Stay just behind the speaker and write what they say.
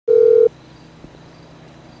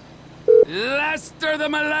Lester the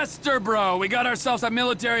molester, bro. We got ourselves a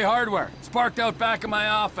military hardware. It's parked out back in my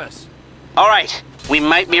office. All right, we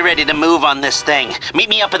might be ready to move on this thing. Meet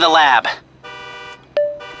me up in the lab.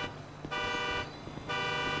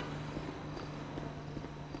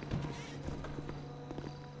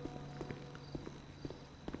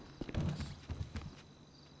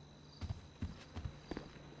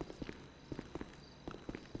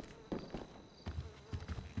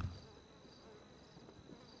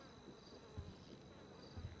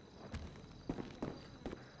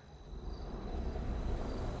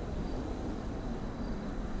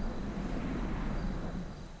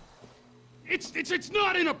 It's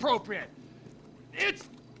not inappropriate.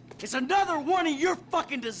 It's another one of your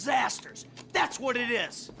fucking disasters. That's what it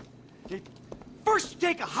is. First you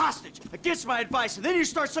take a hostage against my advice, and then you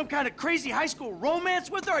start some kind of crazy high school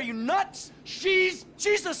romance with her? Are you nuts? She's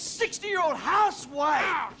a 60-year-old housewife.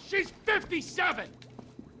 Wow, she's 57.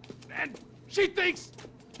 And she thinks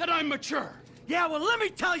that I'm mature. Yeah, well, let me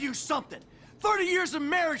tell you something. 30 years of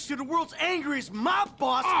marriage to the world's angriest mob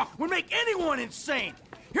boss would make anyone insane.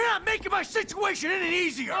 You're not making my situation any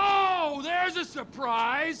easier! Oh, there's a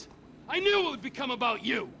surprise! I knew it would become about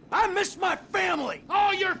you! I miss my family!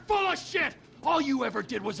 Oh, you're full of shit! All you ever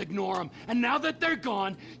did was ignore them, and now that they're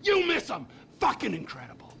gone, you miss them! Fucking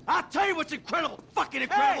incredible! I'll tell you what's incredible! Fucking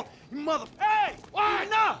incredible! Hey! You mother... Hey! What?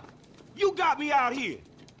 Enough! You got me out here.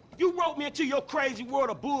 You wrote me into your crazy world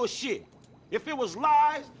of bullshit. If it was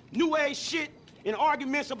lies, new age shit, and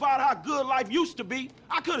arguments about how good life used to be,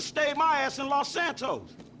 I could have stayed my ass in Los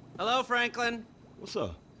Santos. Hello, Franklin. What's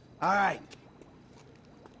up? All right.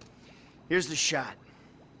 Here's the shot.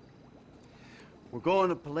 We're going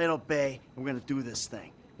to Paleto Bay, and we're gonna do this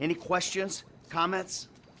thing. Any questions? Comments?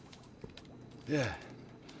 Yeah.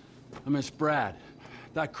 I miss Brad.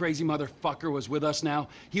 That crazy motherfucker was with us now.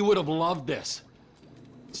 He would have loved this.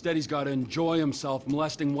 Instead, he's got to enjoy himself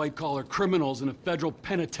molesting white-collar criminals in a federal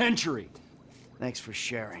penitentiary. Thanks for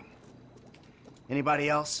sharing. Anybody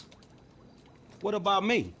else? What about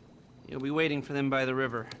me? You'll be waiting for them by the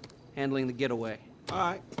river, handling the getaway. All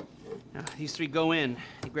right. Now, these three go in,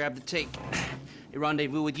 they grab the take. They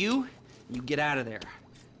rendezvous with you, and you get out of there.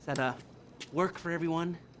 Is that, work for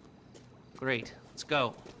everyone? Great, let's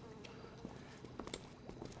go.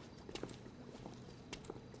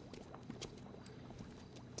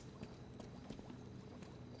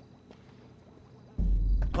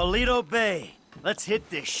 Paleto Bay. Let's hit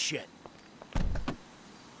this shit.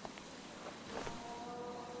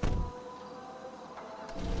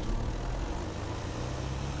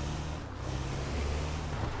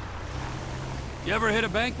 You ever hit a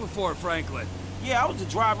bank before, Franklin? Yeah, I was the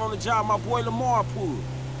driver on the job my boy Lamar pulled.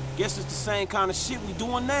 Guess it's the same kind of shit we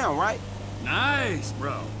doing now, right? Nice,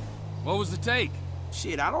 bro. What was the take?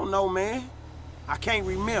 Shit, I don't know, man. I can't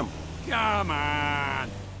remember. Come on.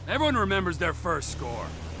 Everyone remembers their first score.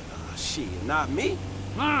 Shit, not me.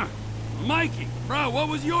 Huh? Mikey, bro, what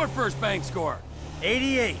was your first bank score?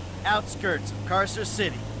 88, outskirts of Carcer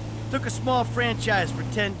City. Took a small franchise for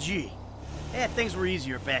 10G. Yeah, things were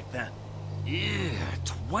easier back then. Yeah,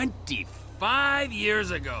 25 years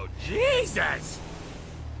ago. Jesus!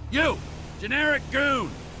 You, generic goon.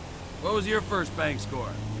 What was your first bank score?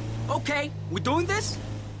 Okay, we're doing this?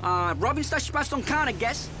 Robbing slash passed on count, I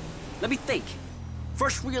guess. Let me think.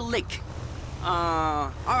 First real lick.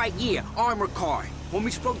 Alright, yeah, armored car.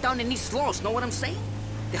 Homies broke down in these laws, know what I'm saying?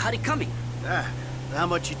 They had it coming. How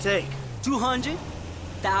much you take? 200,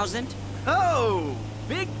 1,000. Oh,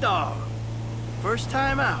 big dog. First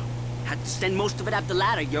time out. Had to send most of it up the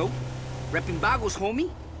ladder, yo. Repping Bagos, homie?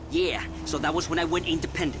 Yeah, so that was when I went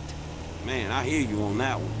independent. Man, I hear you on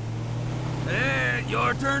that one. Hey,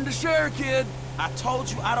 your turn to share, kid. I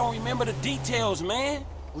told you I don't remember the details, man.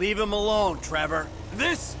 Leave him alone, Trevor.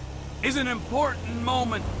 This is an important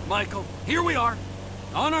moment, Michael. Here we are,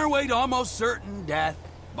 on our way to almost certain death,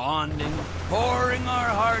 bonding, pouring our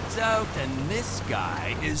hearts out, and this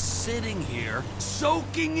guy is sitting here,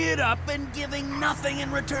 soaking it up and giving nothing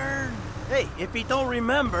in return. Hey, if he don't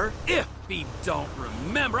remember... If he don't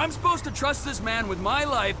remember, I'm supposed to trust this man with my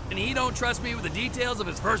life, and he don't trust me with the details of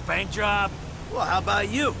his first bank job? Well, how about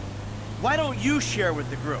you? Why don't you share with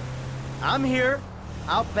the group? I'm here,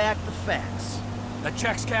 I'll back the facts. The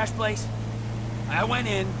checks cash place? I went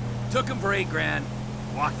in, took him for $8 grand,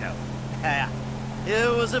 walked out.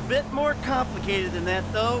 It was a bit more complicated than that,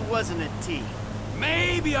 though, wasn't it, T?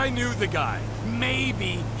 Maybe I knew the guy.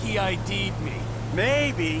 Maybe he ID'd me.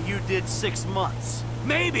 Maybe you did 6 months.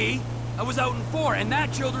 Maybe I was out in 4, and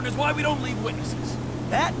that, children, is why we don't leave witnesses.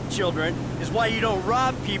 That, children, is why you don't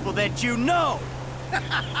rob people that you know.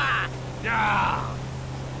 Ah.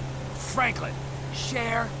 Franklin,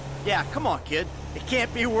 share Yeah, come on, kid. It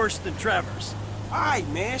can't be worse than Trevor's. All right,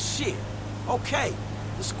 man, shit. Okay,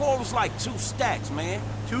 the score was like 2 stacks, man.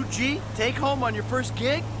 2G? Take home on your first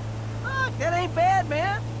gig? That ain't bad,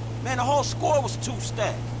 man. Man, the whole score was 2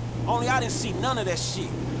 stacks. Only I didn't see none of that shit.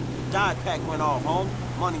 Die pack went off, home.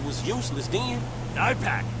 Money was useless then. Die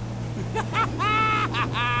pack.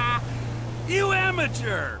 You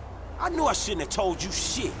amateur! I knew I shouldn't have told you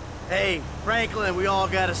shit. Hey, Franklin, we all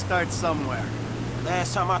gotta start somewhere.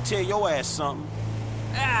 Last time I tell your ass something.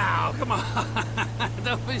 Ow, come on.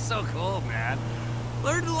 Don't be so cold, man.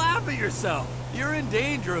 Learn to laugh at yourself. You're in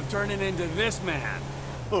danger of turning into this man.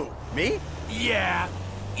 Who, me? Yeah,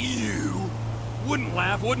 you. Wouldn't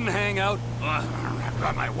laugh, wouldn't hang out. I've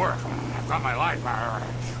got my work, I've got my life,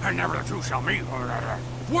 and never the two shall meet.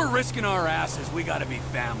 If we're risking our asses, we gotta be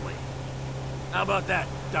family. How about that,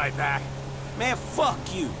 die pack? Man, fuck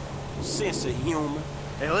you. Sense of humor.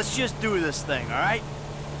 Hey, let's just do this thing, all right?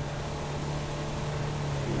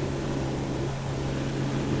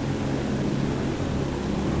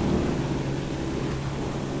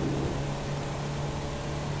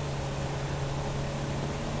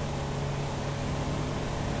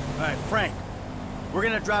 All right, Frank, we're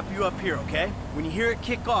gonna drop you up here, okay? When you hear it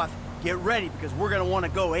kick off, get ready because we're gonna want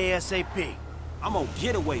to go ASAP. I'm on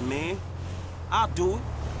getaway, man. I'll do it.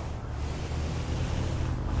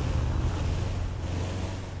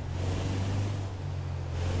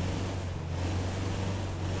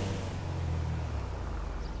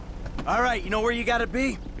 All right, you know where you gotta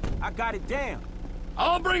be? I got it down.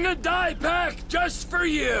 I'll bring a die pack just for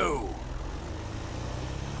you.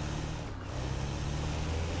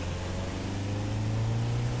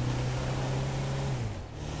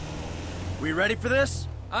 We ready for this?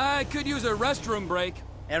 I could use a restroom break.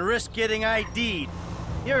 And risk getting ID'd.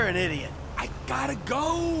 You're an idiot. I gotta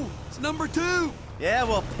go. It's number 2. Yeah,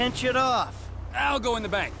 well, pinch it off. I'll go in the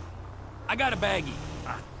bank. I got a baggie.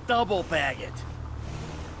 Double bag it.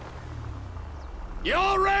 You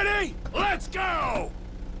all ready? Let's go!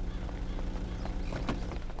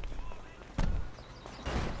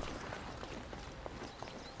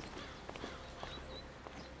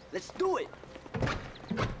 Let's do it.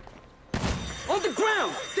 On the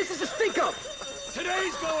ground! This is a stink-up!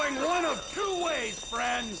 Today's going one of 2 ways,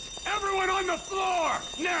 friends. Everyone on the floor!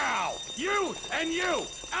 Now! You and you!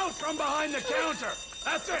 Out from behind the counter!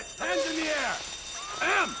 That's it! Hands in the air!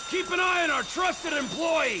 Em, keep an eye on our trusted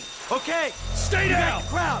employee! Okay. Stay You down! got the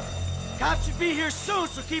crowd. Cops should be here soon,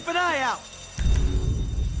 so keep an eye out.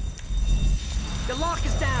 The lock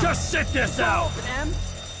is down. Just sit this out! Open, Em.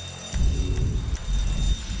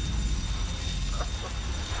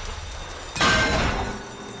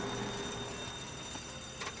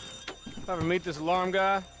 If I ever meet this alarm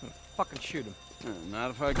guy, I'm gonna fucking shoot him.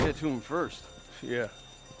 Not if I get to him first. Yeah.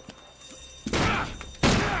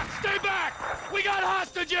 Stay back! We got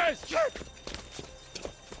hostages!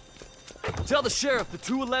 Tell the sheriff the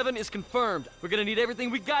 211 is confirmed. We're gonna need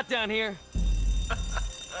everything we got down here.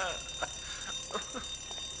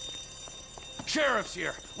 Sheriff's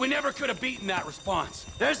here. We never could have beaten that response.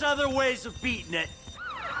 There's other ways of beating it.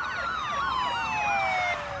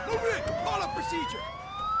 Move it! Follow procedure!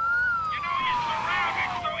 You know you're surrounded,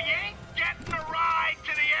 so you ain't getting a ride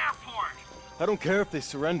to the airport. I don't care if they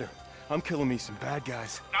surrender. I'm killing me some bad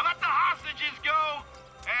guys. Now let the hostages go,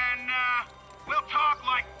 and, we'll talk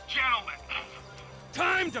like gentlemen.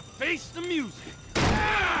 Time to face the music!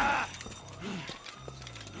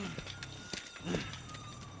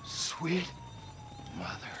 Sweet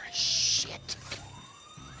mother shit.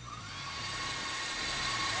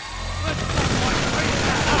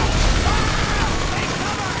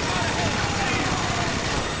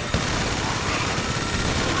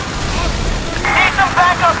 Need some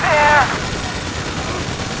backup here!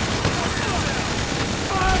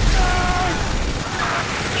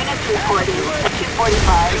 Unit 240 at 245.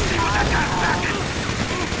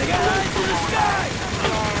 They got eyes in the sky!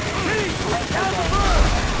 Lake again.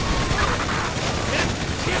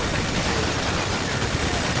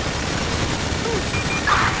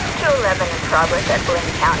 211 in progress at Blinn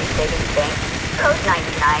County Savings Bank. Code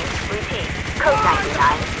 99. Repeat. Code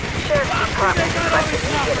 99. Sheriff's Department requested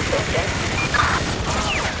immediate assistance.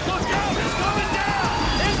 Look out! It's coming down!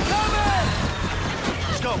 It's coming!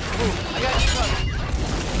 Let's go. Move. I got you covered.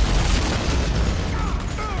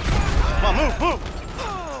 Come on, move, move.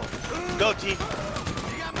 Go, T.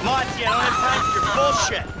 Come on, T. I don't have time for your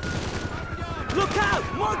bullshit. Look out!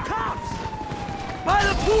 More cops! By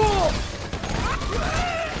the pool!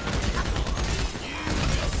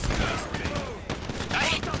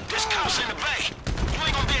 Hey, there's cops in the bay. You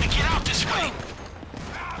ain't gonna be able to get out this way.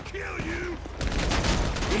 I'll kill you!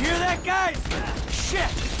 You hear that, guys?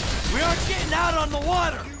 Shit! We aren't getting out on the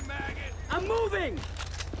water! I'm moving!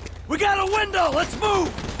 We got a window! Let's move!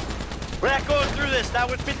 We're not going through this, not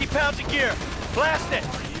with 50 pounds of gear. Blast it!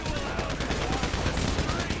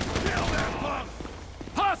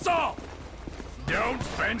 Hustle! Don't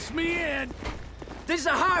fence me in! This is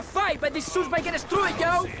a hard fight, but these suits might get us through it,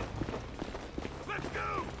 yo! Let's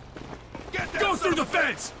go! Go through the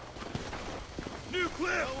fence! New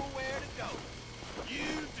clip! Nowhere to go.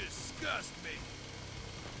 You disgust me.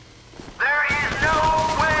 There is no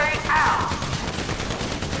way out!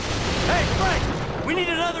 Hey, Frank! We need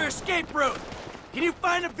another escape route! Can you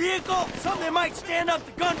find a vehicle? Something that might stand up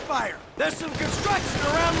to gunfire. There's some construction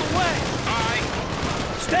around the way. Aye.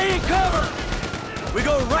 Stay in cover! We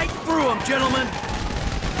go right through them, gentlemen!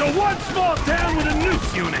 The one small town with a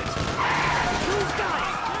noose unit!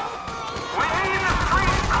 We need the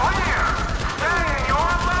street clear! Stay in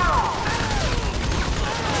your lane!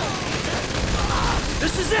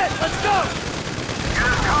 This is it! Let's go!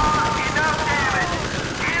 You've caused enough damage!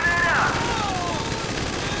 Give it up!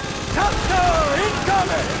 Top tower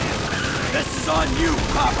incoming! This is on you,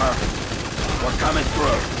 Copper! We're coming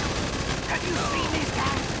through. Have you seen these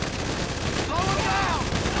guys? Slow them down!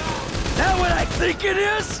 That what I think it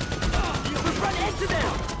is? Let's run into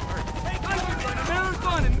them!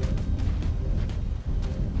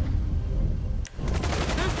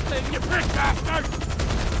 You prick bastard!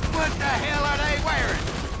 What the hell are they wearing?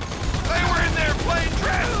 They were in there playing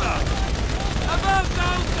dress up! About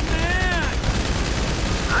those man!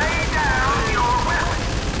 Lay down your weapon!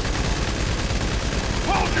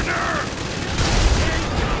 Hold your nerve!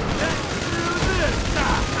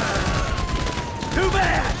 Too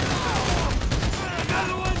bad!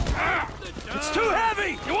 Another one! It's too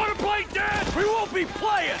heavy! You wanna play dead? We won't be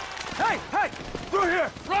playing! Hey, hey! Through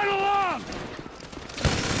here! Run along!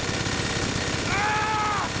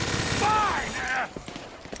 Fine!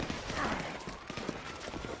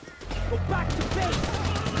 Go back to base!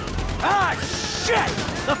 Ah, shit!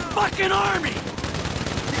 The fucking army!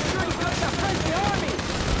 Security guards are friendly army!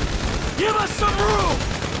 Give us some room!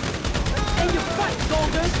 And you fight,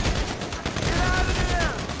 soldiers! Get out of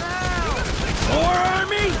there! Now! More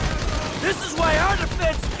army? This is why our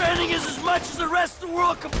defense spending is as much as the rest of the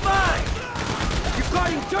world combined! You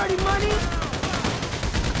guarding dirty money?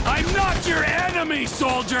 I'm not your enemy,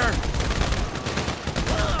 soldier!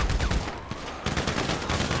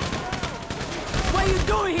 What are you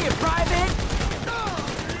doing here, Private?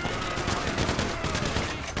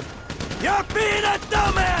 You're being a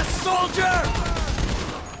dumbass, soldier!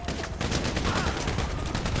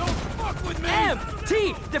 Don't fuck with me! M!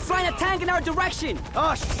 T! They're flying a tank in our direction!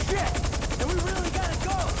 Oh, shit! And we really gotta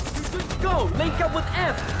go! You just go! Link up with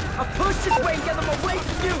F! I'll push this way and get them away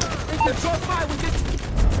from you! They can draw fire when you...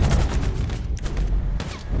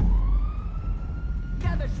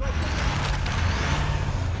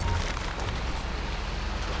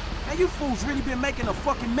 Hey, you fools really been making a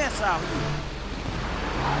fucking mess out here.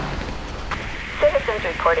 Citizens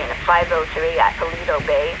reporting a 503 at Paleto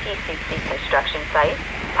Bay PCC construction site.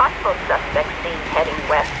 Possible suspects seen heading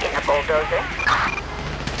west in a bulldozer.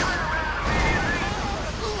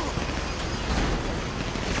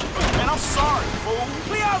 Man, I'm sorry, fool.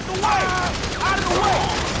 We out the way! Out of the way!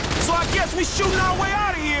 So I guess we shooting our way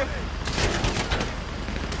out of here.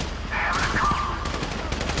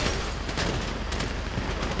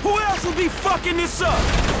 Who else would be fucking this up?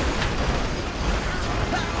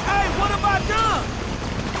 Hey, what have I done?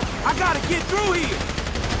 I gotta get through here.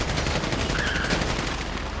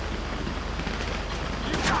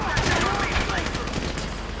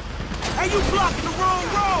 Hey, you blocking the wrong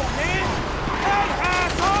road, man. Hey,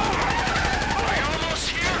 asshole. Are we almost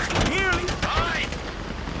here? Nearly. Fine.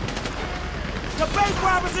 The bank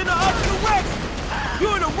robber's in the other direction.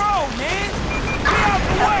 You're in the road, man. Get out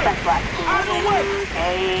the way. Out of the way.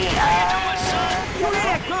 Hey, You hear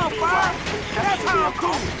that gunfire? That's how I'm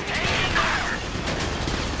doing.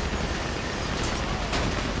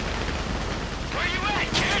 Where you at,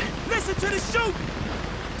 kid? Listen to the shooting.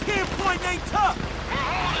 Pinpoint ain't tough. We're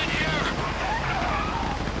holding here.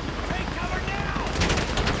 Take cover now.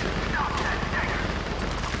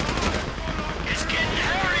 It's getting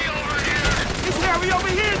hairy over here. It's hairy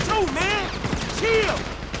over here too, man. Chill.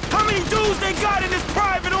 How many dudes they got in this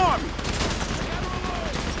private army?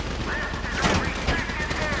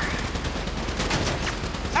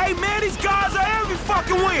 Hey, man, these guys are every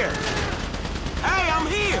fucking where. Hey, I'm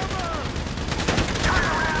here.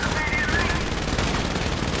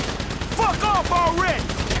 Fuck off already.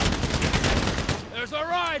 There's our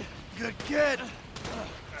ride! Good kid.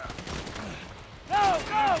 Go,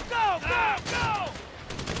 go, go, go, go!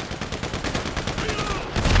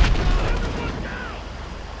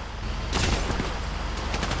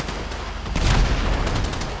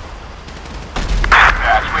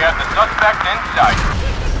 suspect in sight.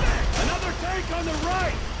 Another tank on the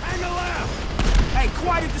right! Hang a left! Hey,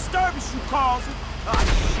 quite a disturbance, you calls it.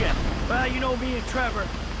 Oh, shit. Well, you know me and Trevor.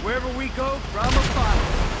 Wherever we go, drama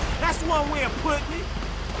follows. That's one way of putting it.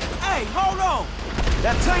 Hey, hold on.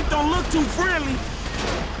 That tank don't look too friendly.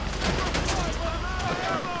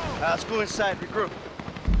 Let's go inside, regroup.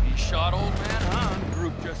 He shot old man Han,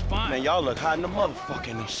 group just fine. Man, y'all look hot in the motherfucker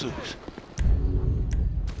in these suits.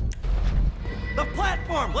 The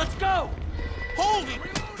platform! Let's go! Hold it!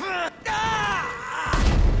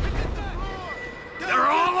 They're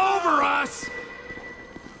all over us!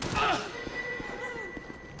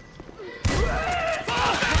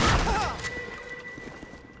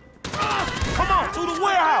 Come on, to the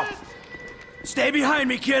warehouse! Stay behind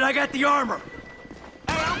me, kid. I got the armor.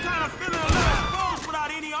 Hey, I'm kind of feeling a little exposed without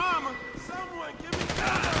any armor. Someone give me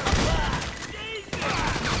cover!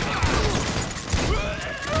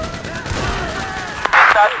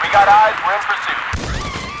 We got eyes, we're in pursuit.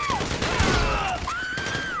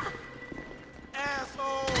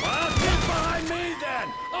 Asshole! Well, get behind me then!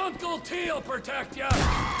 Uncle T'll protect you!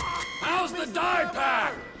 How's the dye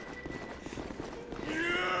pack?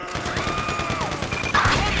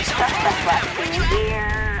 Suspect left scene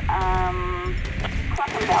near,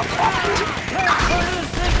 Cotton Belt Factory. Hey, turn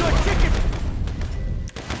this into a chicken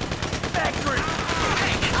factory!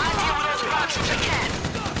 Hey, I'll deal with those boxes again.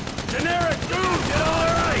 Generic dude did all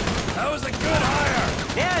right! That was a good hire!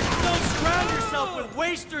 Yeah, if you don't surround yourself with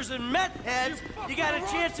wasters and meth heads, you got a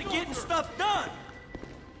chance of getting stuff done.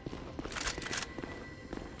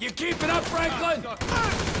 You keeping up, Franklin?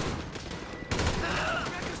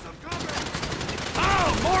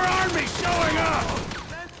 Oh, more army showing up!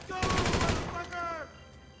 Let's go, motherfucker!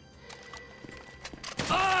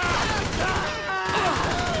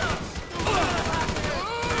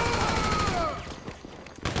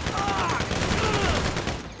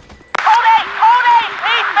 Hold it!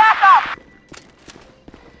 Need backup!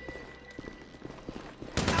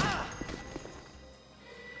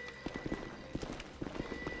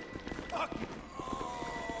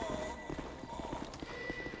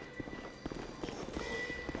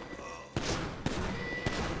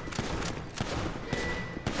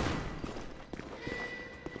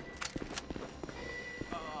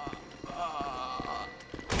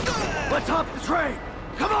 Let's hop the train!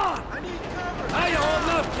 Come on! I need cover! How you holding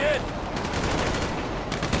up, kid?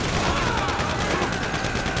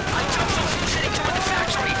 I jumped some fools heading toward the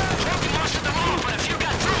factory. Broken most of them off, but a few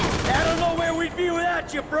got through. I don't know where we'd be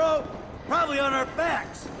without you, bro. Probably on our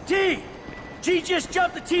backs. G just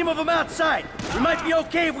jumped a team of them outside. We might be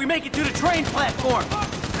okay if we make it to the train platform.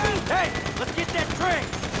 Hey, let's get that train.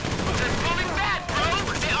 They're pulling back, bro.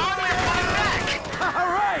 They are pulling back.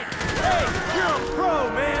 All right. Hey, you're a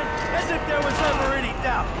pro, man. As if there was ever any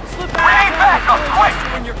doubt. Slip out Bring of back town up, and quick!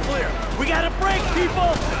 when you're clear. We got a break,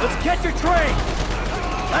 people. Let's catch a train.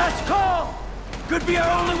 Last call. Could be our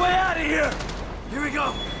only way out of here. Here we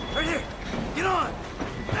go. Right here. Get on.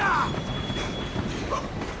 Ah.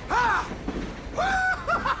 Ah.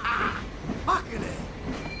 Fucking it.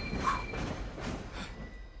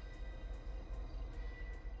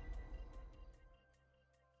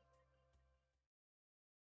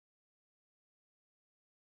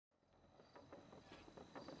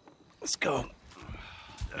 Let's go.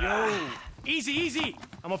 Yo, easy, easy.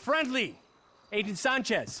 I'm a friendly. Agent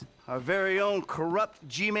Sanchez. Our very own corrupt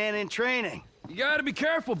G-man in training. You gotta be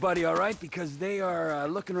careful, buddy, all right? Because they are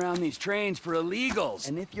looking around these trains for illegals.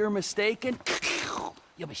 And if you're mistaken,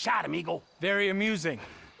 you'll be shot, amigo. Very amusing.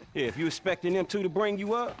 Yeah, if you expecting them two to bring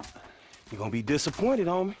you up, you're gonna be disappointed,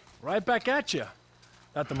 homie. Right back at you.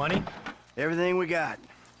 Got the money? Everything we got.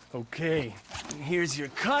 Okay, here's your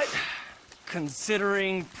cut.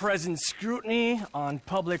 Considering present scrutiny on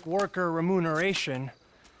public worker remuneration,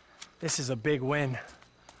 this is a big win.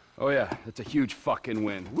 Oh yeah, that's a huge fucking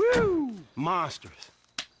win. Woo! Monsters.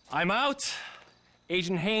 I'm out.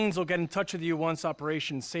 Agent Haynes will get in touch with you once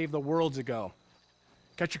Operation Save the World's ago.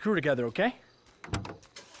 Get your crew together, okay?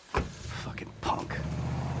 Fucking punk.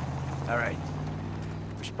 All right.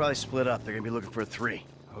 We should probably split up. They're gonna be looking for a 3.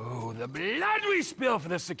 Oh, the blood we spill for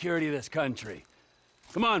the security of this country.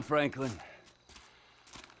 Come on, Franklin.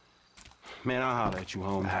 Man, I'll holler at you,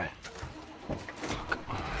 homie. All right.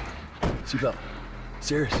 Seatbelt.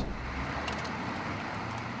 Serious.